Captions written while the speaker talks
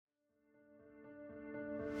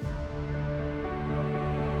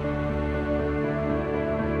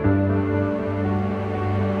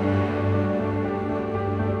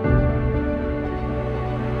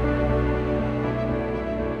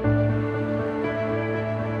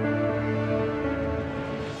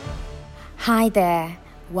Hi there.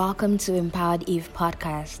 Welcome to Empowered Eve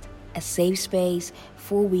Podcast, a safe space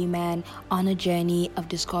for women on a journey of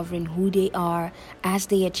discovering who they are as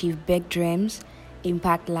they achieve big dreams,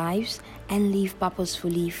 impact lives, and live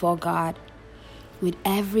purposefully for God. With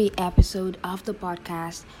every episode of the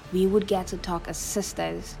podcast, we would get to talk as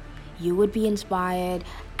sisters. You would be inspired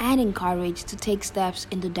and encouraged to take steps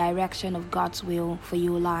in the direction of God's will for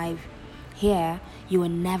your life. Here, you are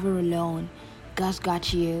never alone. God's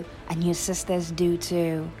got you, and your sisters do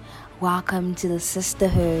too. Welcome to the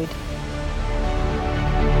sisterhood.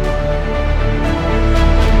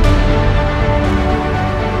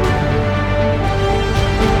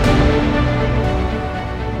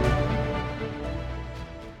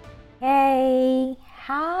 Hey,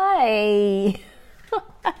 hi.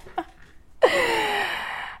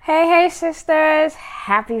 Hey, sisters.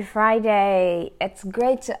 Happy Friday. It's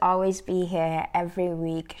great to always be here every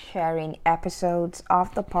week sharing episodes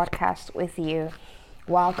of the podcast with you.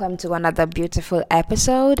 Welcome to another beautiful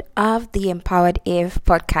episode of the Empowered Eve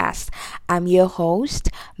podcast. I'm your host,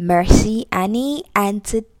 Mercy Annie, and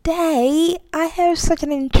today I have such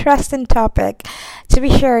an interesting topic to be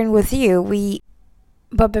sharing with you.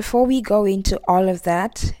 But before we go into all of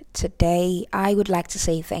that, today I would like to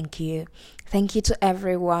say thank you. Thank you to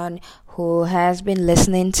everyone who has been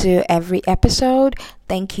listening to every episode.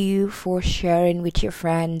 Thank you for sharing with your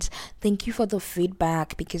friends. Thank you for the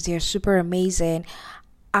feedback because they're super amazing.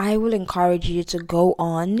 I will encourage you to go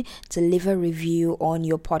on to leave a review on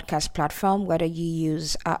your podcast platform, whether you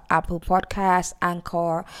use Apple Podcasts,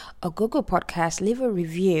 Anchor, or Google Podcasts. Leave a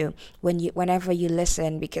review whenever you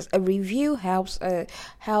listen, because a review helps the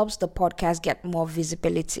podcast get more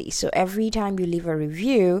visibility. So every time you leave a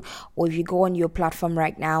review, or if you go on your platform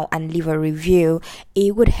right now and leave a review,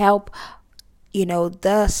 it would help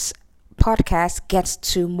this podcast gets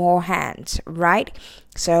to more hands, right?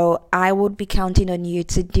 So I would be counting on you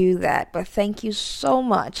to do that. But thank you so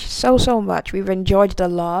much, so much. We've enjoyed the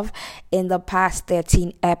love in the past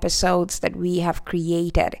 13 episodes that we have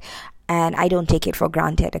created, and I don't take it for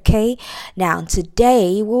granted, okay? Now,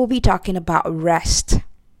 today we'll be talking about rest.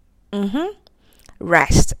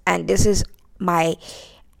 Rest. And this is my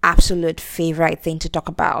absolute favorite thing to talk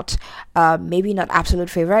about. Maybe not absolute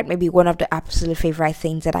favorite, maybe one of the absolute favorite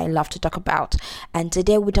things that I love to talk about. And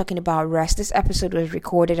today we're talking about rest. This episode was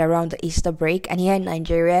recorded around the Easter break, and here in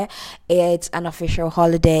Nigeria it's an official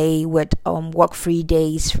holiday with work-free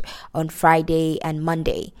days on Friday and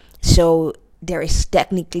Monday. So there is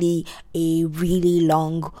technically a really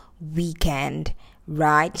long weekend,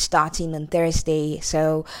 right, starting on Thursday.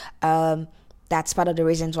 So that's part of the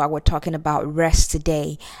reasons why we're talking about rest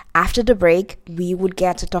today. After the break, we would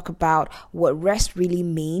get to talk about what rest really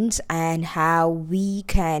means and how we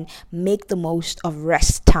can make the most of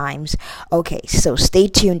rest times. Okay, so stay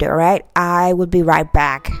tuned, all right? I will be right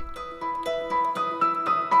back.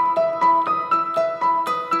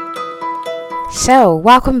 So,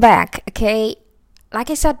 welcome back, okay? Like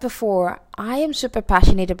I said before, I am super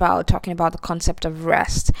passionate about talking about the concept of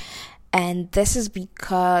rest. And this is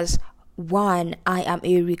because one, I am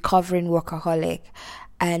a recovering workaholic.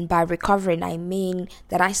 And by recovering, I mean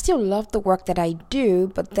that I still love the work that I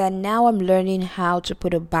do, but then now I'm learning how to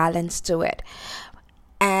put a balance to it.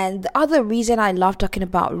 And the other reason I love talking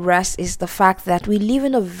about rest is the fact that we live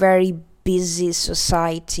in a very busy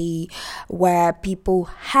society where people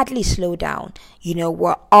hardly slow down.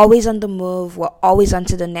 We're always on the move, we're always on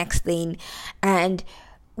to the next thing, and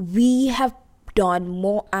we have done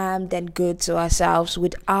more harm than good to ourselves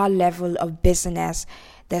with our level of business.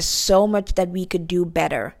 There's so much that we could do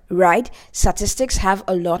better, right? Statistics have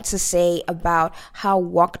a lot to say about how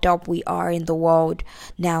worked up we are in the world.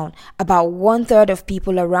 Now, about 1/3 of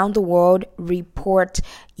people around the world report,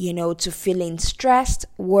 to feeling stressed,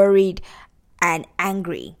 worried, and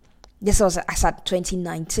angry. This was as at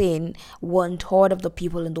 2019, 1/3 of the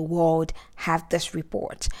people in the world have this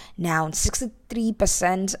report. Now,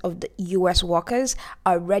 63% of the US workers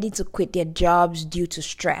are ready to quit their jobs due to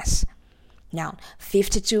stress. Now,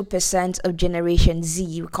 52% of Generation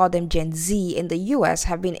Z, we call them Gen Z in the US,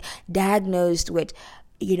 have been diagnosed with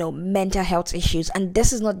mental health issues. And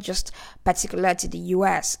this is not just particular to the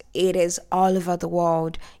US, it is all over the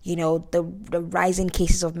world. The rising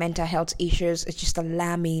cases of mental health issues is just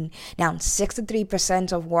alarming. Now,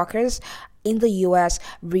 63% of workers in the US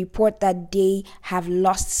report that they have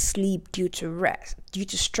lost sleep due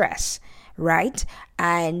to stress, right?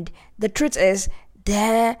 And the truth is,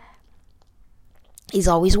 there is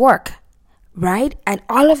always work. Right? And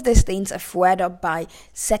all of these things are fueled up by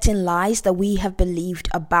certain lies that we have believed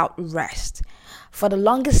about rest. For the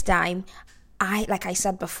longest time, like I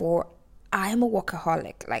said before, I am a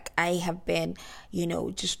workaholic. Like, I have been,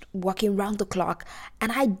 just working round the clock.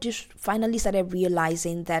 And I just finally started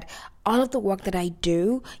realizing that all of the work that I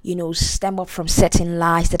do, stem up from certain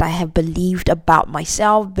lies that I have believed about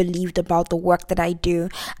myself, believed about the work that I do.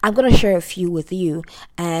 I'm going to share a few with you,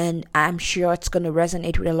 and I'm sure it's going to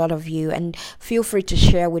resonate with a lot of you. And feel free to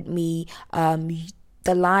share with me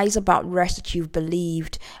the lies about rest that you've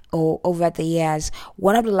believed over the years.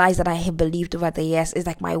 One of the lies that I have believed over the years is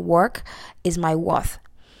like my work is my worth,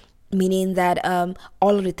 meaning that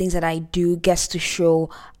all of the things that I do gets to show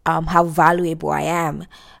how valuable I am.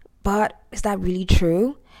 But is that really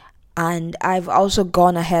true? And I've also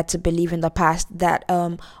gone ahead to believe in the past that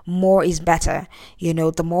more is better.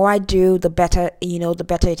 The more I do, the better, the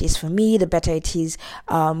better it is for me, the better it is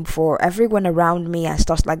for everyone around me and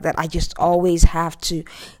stuff like that. I just always have to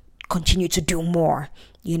continue to do more,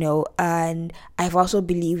 and I've also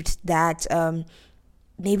believed that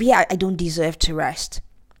maybe I don't deserve to rest,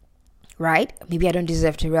 right? Maybe I don't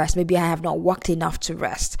deserve to rest. Maybe I have not worked enough to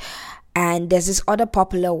rest. And there's this other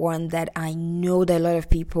popular one that I know that a lot of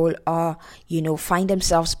people are, find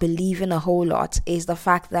themselves believing a whole lot, is the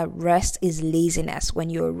fact that rest is laziness. When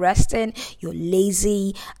you're resting, you're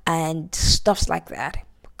lazy and stuff like that.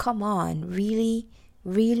 Come on, really?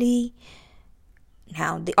 Really?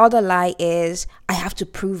 Now, the other lie is I have to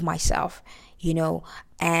prove myself,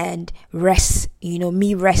 and rest,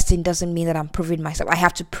 me resting doesn't mean that I'm proving myself. I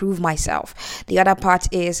have to prove myself. The other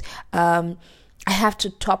part is, I have to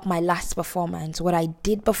top my last performance. What I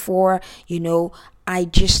did before, I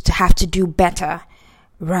just have to do better,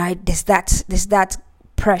 right? There's that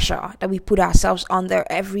pressure that we put ourselves under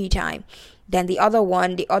every time. Then the other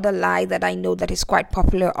lie that I know that is quite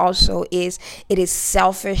popular also is it is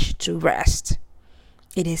selfish to rest.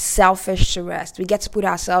 It is selfish to rest. We get to put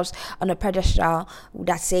ourselves on a pedestal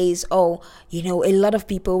that says, a lot of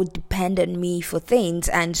people depend on me for things.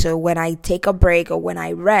 And so when I take a break or when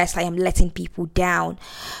I rest, I am letting people down.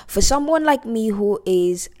 For someone like me who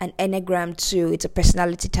is an Enneagram 2, it's a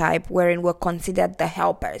personality type wherein we're considered the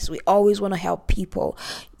helpers. We always want to help people,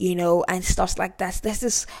 and stuff like that. There's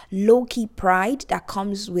this low-key pride that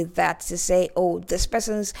comes with that to say, this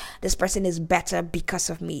person is better because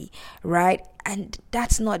of me, right? And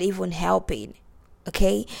that's not even helping.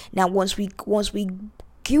 Okay, now once we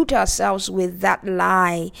guilt ourselves with that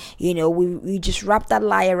lie, we just wrap that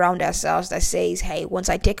lie around ourselves that says, hey, once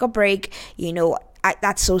I take a break,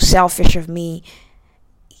 that's so selfish of me.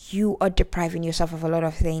 You are depriving yourself of a lot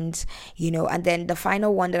of things, and then the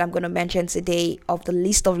final one that I'm going to mention today of the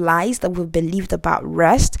list of lies that we've believed about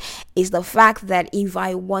rest is the fact that if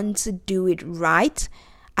I want to do it right,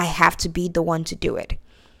 I have to be the one to do it.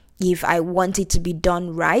 If I want it to be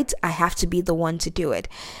done right, I have to be the one to do it.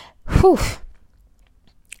 Whew.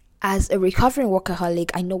 As a recovering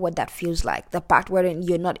workaholic, I know what that feels like. The part wherein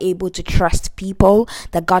you're not able to trust people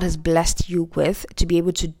that God has blessed you with to be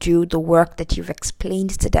able to do the work that you've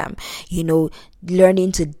explained to them.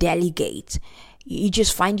 Learning to delegate. You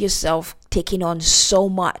just find yourself taking on so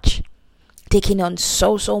much. Taking on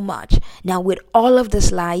so much. Now, with all of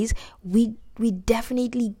these lies, we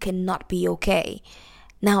definitely cannot be okay.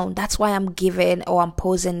 Now, that's why I'm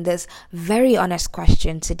posing this very honest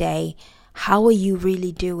question today. How are you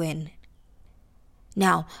really doing?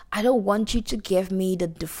 Now, I don't want you to give me the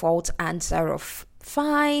default answer of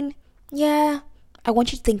fine, yeah. I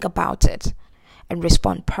want you to think about it and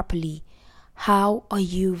respond properly. How are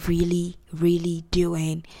you really, really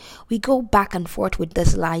doing? We go back and forth with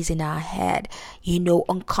these lies in our head,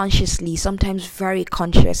 unconsciously, sometimes very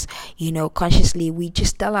conscious, consciously, we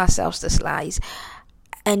just tell ourselves these lies.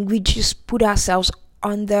 And we just put ourselves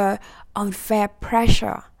under unfair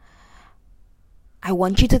pressure. I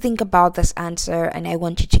want you to think about this answer and I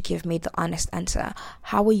want you to give me the honest answer.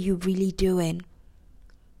 How are you really doing?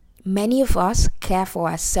 Many of us care for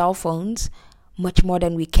our cell phones much more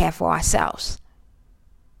than we care for ourselves.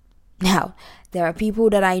 Now, there are people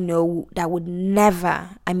that I know that would never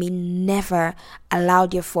allow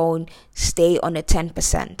their phone stay on a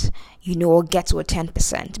 10%, or get to a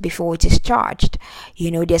 10% before it is charged.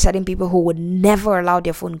 There are certain people who would never allow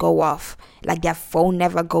their phone go off, like their phone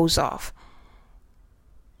never goes off.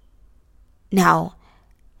 Now,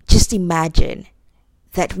 just imagine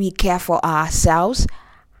that we care for ourselves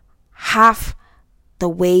half the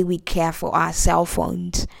way we care for our cell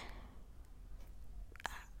phones.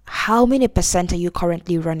 How many percent are you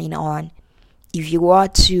currently running on? If you were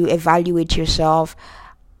to evaluate yourself,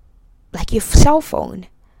 like your cell phone,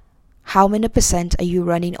 how many percent are you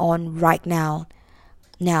running on right now?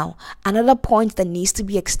 Now, another point that needs to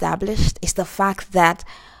be established is the fact that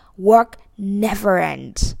work never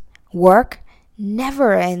ends. Work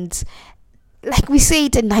never ends. like we say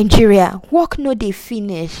it in Nigeria, work no dey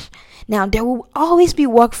finish. Now, there will always be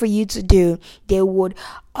work for you to do. There would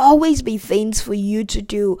always be things for you to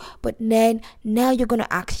do. But then, now you're going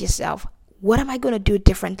to ask yourself, what am I going to do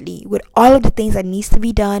differently with all of the things that needs to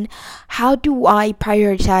be done? How do I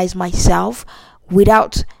prioritize myself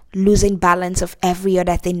without losing balance of every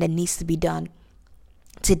other thing that needs to be done?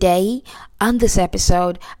 Today, on this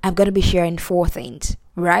episode, I'm going to be sharing 4 things,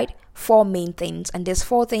 right? 4 main things. And these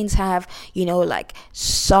 4 things have, like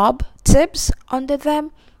sub tips under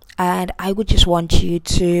them. And I would just want you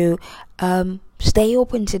to stay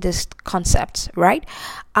open to this concept, right?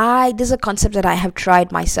 This is a concept that I have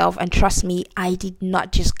tried myself, and trust me, I did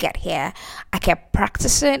not just get here. I kept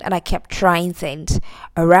practicing and I kept trying things.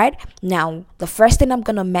 All right. Now, the first thing I'm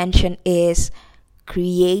gonna mention is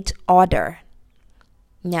create order.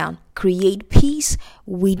 Now, create peace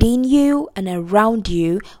within you and around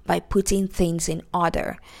you by putting things in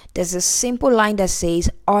order. There's a simple line that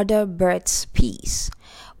says, order births peace.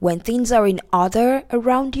 When things are in order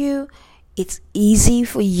around you, it's easy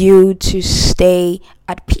for you to stay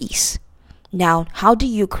at peace. Now, how do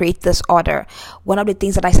you create this order? One of the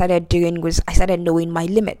things that I started doing was I started knowing my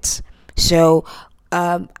limits. So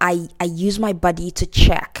I use my body to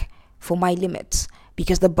check for my limits,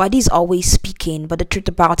 because the body is always speaking, but the truth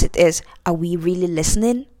about it is, are we really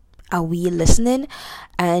listening? Are we listening?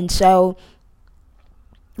 And so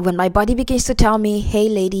when my body begins to tell me, hey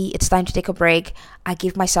lady, it's time to take a break, I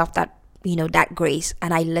give myself that grace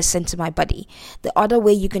and I listen to my body. The other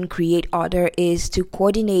way you can create order is to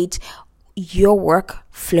coordinate your work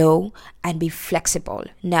flow and be flexible.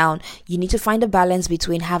 Now, you need to find a balance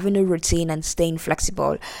between having a routine and staying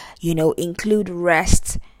flexible. Include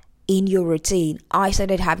rest in your routine. I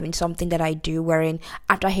started having something that I do wherein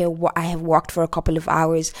after I have worked for a couple of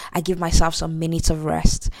hours, I give myself some minutes of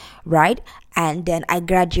rest, right? And then I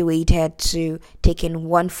graduated to taking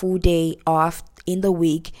 1 full day off in the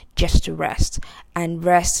week just to rest. And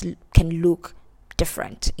rest can look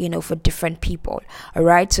different, for different people. All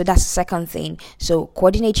right. So that's the second thing. So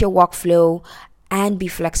coordinate your workflow and be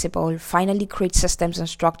flexible. Finally, create systems and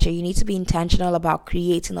structure. You need to be intentional about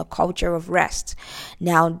creating a culture of rest.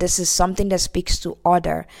 Now, this is something that speaks to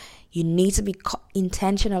order. You need to be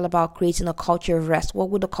intentional about creating a culture of rest. What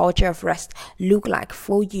would the culture of rest look like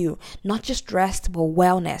for you? Not just rest, but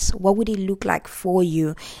wellness. What would it look like for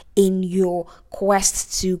you in your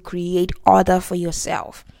quest to create order for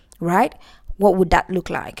yourself, right? What would that look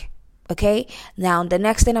like? Okay, now the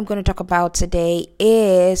next thing I'm going to talk about today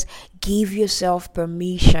is give yourself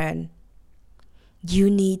permission. You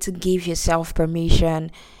need to give yourself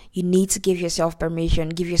permission. You need to give yourself permission.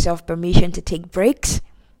 Give yourself permission to take breaks,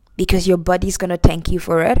 because your body's going to thank you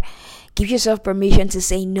for it. Give yourself permission to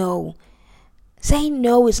say no. Saying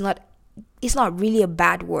no is not really a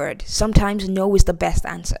bad word. Sometimes no is the best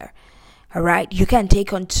answer. All right, you can't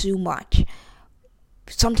take on too much.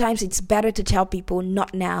 Sometimes it's better to tell people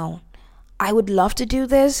not now. I would love to do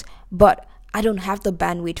this, but I don't have the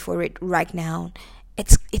bandwidth for it right now.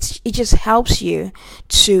 It just helps you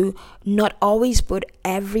to not always put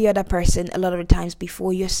every other person a lot of the times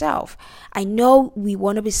before yourself. I know we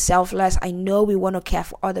want to be selfless. I know we want to care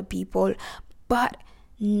for other people, but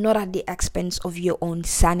not at the expense of your own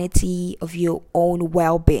sanity, of your own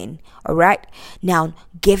well-being. All right? Now,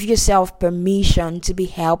 give yourself permission to be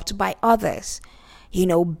helped by others.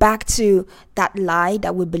 Back to that lie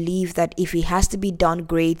that we believe that if it has to be done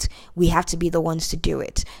great, we have to be the ones to do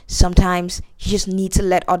it. Sometimes you just need to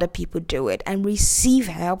let other people do it and receive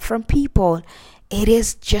help from people. It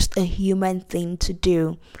is just a human thing to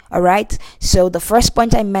do. All right. So the first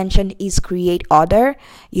point I mentioned is create order.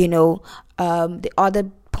 The other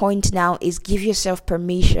point now is give yourself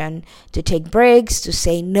permission to take breaks, to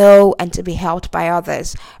say no, and to be helped by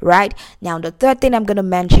others. Right. Now, the third thing I'm going to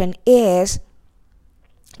mention is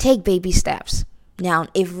take baby steps. Now,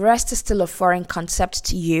 if rest is still a foreign concept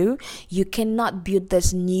to you, you cannot build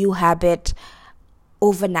this new habit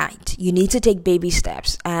overnight. You need to take baby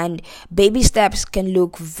steps, and baby steps can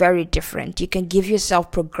look very different. You can give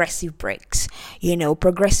yourself progressive breaks,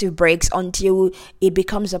 progressive breaks until it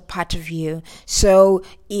becomes a part of you. So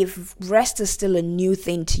if rest is still a new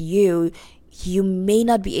thing to you, you may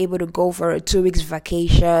not be able to go for a 2 weeks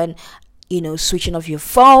vacation, switching off your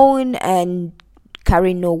phone and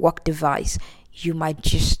carry no work device. You might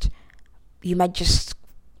just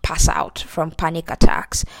pass out from panic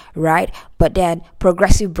attacks, right? But then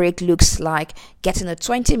progressive break looks like getting a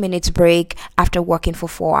 20 minutes break after working for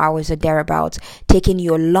 4 hours or thereabouts, taking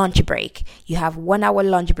your lunch break. You have 1 hour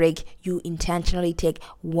lunch break. You intentionally take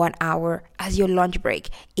 1 hour as your lunch break.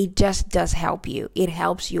 It just does help you. It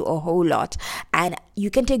helps you a whole lot. And you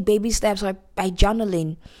can take baby steps by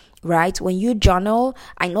journaling, right? When you journal,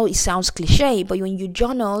 I know it sounds cliche, but when you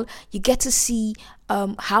journal, you get to see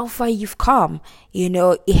how far you've come.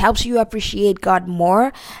 It helps you appreciate God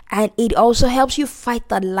more, and it also helps you fight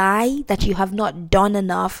the lie that you have not done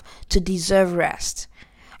enough to deserve rest.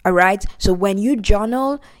 All right. So when you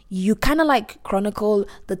journal, you kind of like chronicle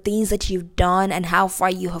the things that you've done and how far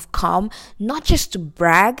you have come, not just to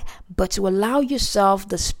brag, but to allow yourself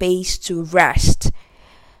the space to rest.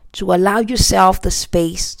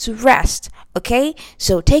 Okay.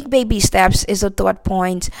 So take baby steps is the third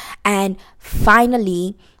point. And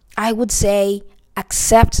finally, I would say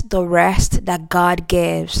accept the rest that God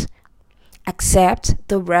gives. Accept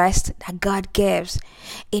the rest that God gives.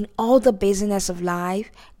 In all the busyness of life,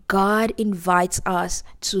 God invites us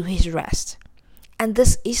to his rest. And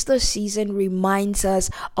this Easter season reminds us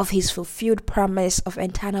of his fulfilled promise of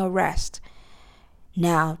eternal rest.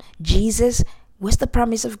 Now, Jesus was the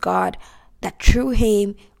promise of God that through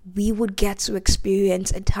him we would get to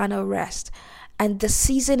experience eternal rest. And the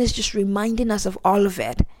season is just reminding us of all of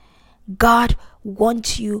it. God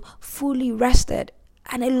wants you fully rested.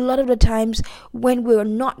 And a lot of the times when we're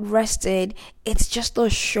not rested, it's just a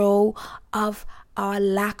show of our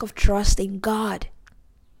lack of trust in God.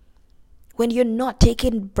 When you're not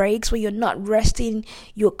taking breaks, when you're not resting,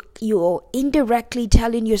 you're indirectly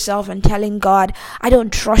telling yourself and telling God, I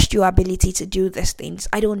don't trust your ability to do these things.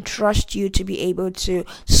 I don't trust you to be able to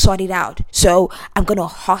sort it out. So I'm going to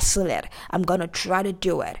hustle it. I'm going to try to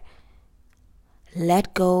do it.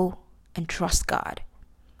 Let go and trust God.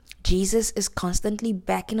 Jesus is constantly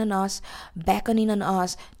beckoning on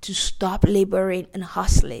us to stop laboring and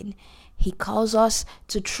hustling. He calls us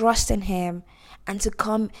to trust in him and to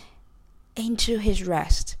come into his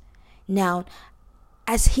rest. Now,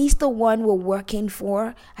 as he's the one we're working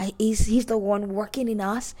for, he's the one working in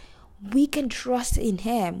us, we can trust in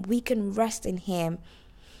him. We can rest in him.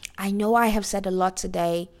 I know I have said a lot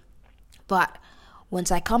today, but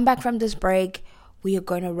once I come back from this break, we are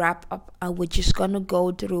going to wrap up and we're just going to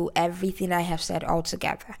go through everything I have said all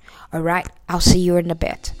together. All right, I'll see you in a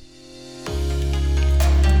bit.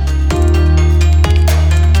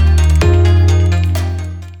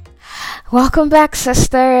 Welcome back,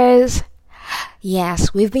 sisters.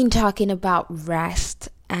 Yes, we've been talking about rest,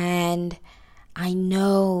 and I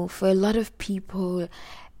know for a lot of people,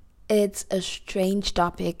 it's a strange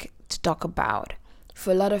topic to talk about.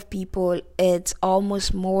 For a lot of people, it's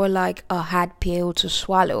almost more like a hard pill to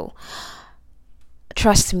swallow.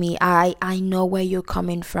 Trust me, I know where you're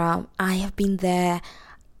coming from. I have been there.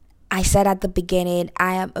 I said at the beginning,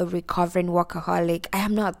 I am a recovering workaholic. I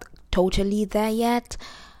am not totally there yet,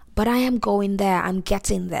 but I am going there. I'm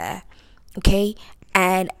getting there. Okay?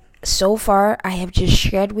 And so far, I have just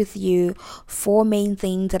shared with you 4 main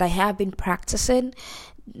things that I have been practicing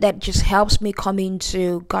that just helps me come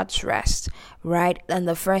into God's rest, right? And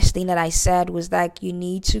the first thing that I said was like, you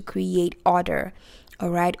need to create order. All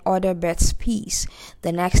right? Order births peace.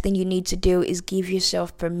 The next thing you need to do is give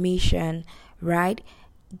yourself permission, right?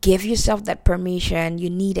 Give yourself that permission. You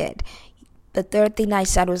need it. The third thing I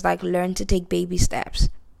said was like, learn to take baby steps.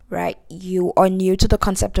 Right? You are new to the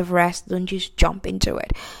concept of rest. Don't just jump into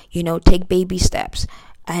it. Take baby steps.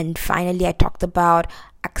 And finally, I talked about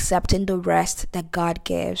accepting the rest that God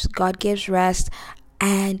gives. God gives rest,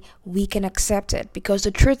 and we can accept it. Because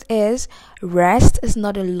the truth is, rest is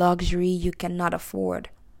not a luxury you cannot afford.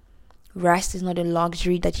 Rest is not a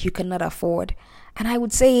luxury that you cannot afford. And I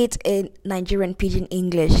would say it in Nigerian pidgin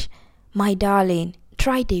English. My darling,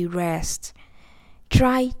 try the rest.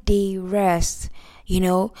 Try the rest.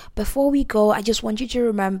 Before we go, I just want you to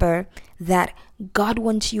remember that God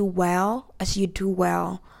wants you well as you do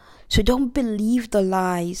well. So don't believe the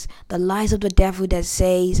lies of the devil that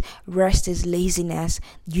says rest is laziness.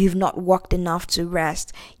 You've not worked enough to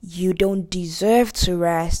rest. You don't deserve to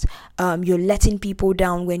rest. You're letting people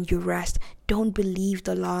down when you rest. Don't believe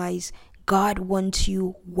the lies. God wants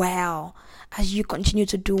you well as you continue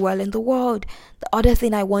to do well in the world. The other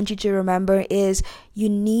thing I want you to remember is you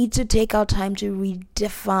need to take out time to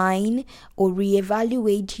redefine or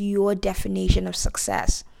reevaluate your definition of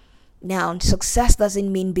success. Now, success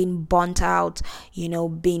doesn't mean being burnt out,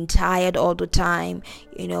 being tired all the time.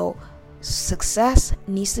 Success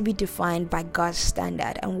needs to be defined by God's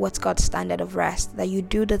standard. And what's God's standard of rest? That you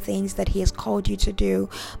do the things that He has called you to do,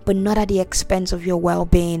 but not at the expense of your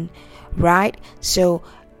well-being, right? So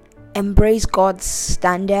embrace God's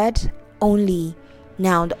standard only.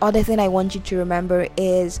 Now, the other thing I want you to remember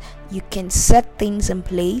is you can set things in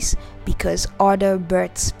place because order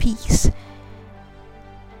births peace.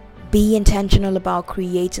 Be intentional about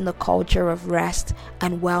creating the culture of rest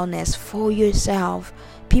and wellness for yourself.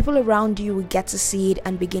 People around you will get to see it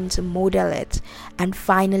and begin to model it. And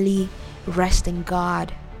finally, rest in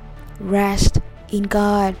God. Rest in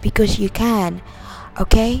God because you can.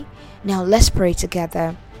 Okay? Now let's pray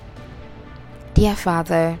together. Dear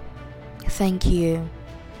Father, thank you.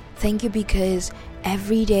 Thank you because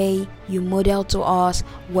every day you model to us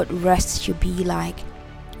what rest should be like.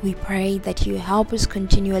 We pray that you help us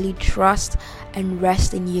continually trust and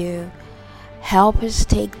rest in you. Help us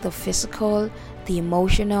take the physical, the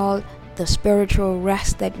emotional, the spiritual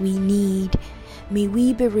rest that we need. May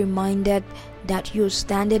we be reminded that your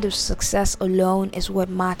standard of success alone is what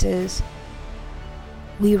matters.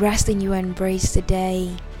 We rest in your embrace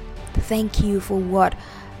today. Thank you for what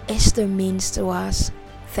Easter means to us.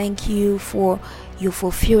 Thank you for your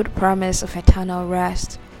fulfilled promise of eternal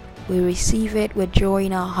rest. We receive it with joy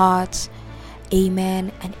in our hearts.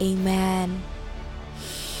 Amen and amen.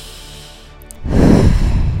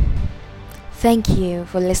 Thank you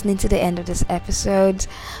for listening to the end of this episode.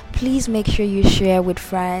 Please make sure you share with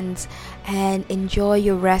friends and enjoy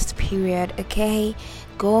your rest period, okay?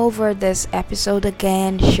 Go over this episode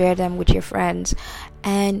again, share them with your friends,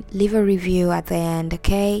 and leave a review at the end,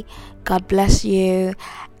 okay? God bless you.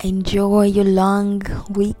 Enjoy your long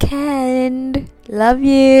weekend. Love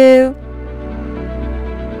you.